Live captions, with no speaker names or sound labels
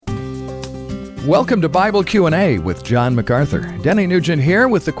Welcome to Bible Q&A with John MacArthur. Denny Nugent here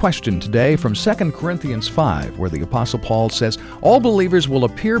with the question today from 2 Corinthians 5, where the Apostle Paul says, all believers will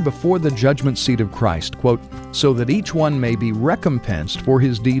appear before the judgment seat of Christ, quote, so that each one may be recompensed for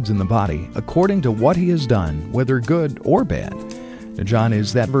his deeds in the body, according to what he has done, whether good or bad. Now, John,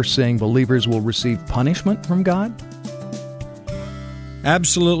 is that verse saying believers will receive punishment from God?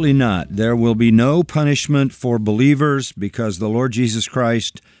 Absolutely not. There will be no punishment for believers because the Lord Jesus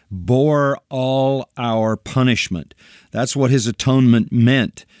Christ bore all our punishment. That's what his atonement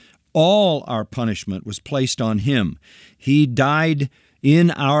meant. All our punishment was placed on him. He died in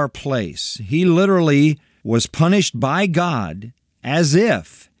our place. He literally was punished by God as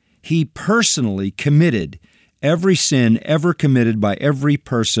if he personally committed every sin ever committed by every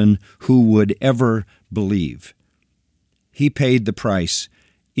person who would ever believe. He paid the price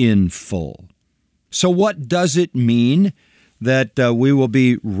in full. So what does it mean that we will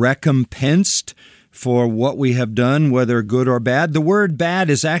be recompensed for what we have done, whether good or bad? The word bad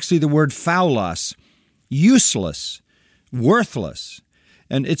is actually the word phaulos, useless, worthless.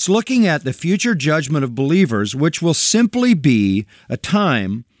 And it's looking at the future judgment of believers, which will simply be a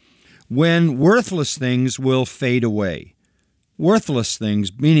time when worthless things will fade away. Worthless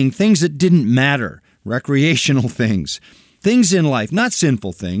things, meaning things that didn't matter, recreational things in life, not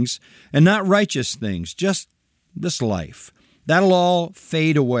sinful things, and not righteous things, just this life. That'll all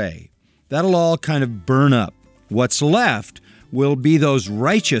fade away. That'll all kind of burn up. What's left will be those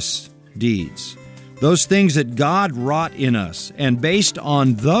righteous deeds, those things that God wrought in us, and based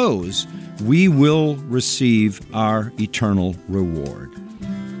on those, we will receive our eternal reward.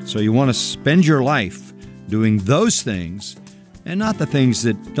 So you want to spend your life doing those things and not the things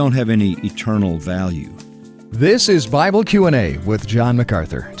that don't have any eternal value. This is Bible Q&A with John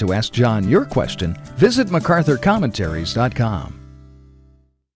MacArthur. To ask John your question, visit MacArthurCommentaries.com.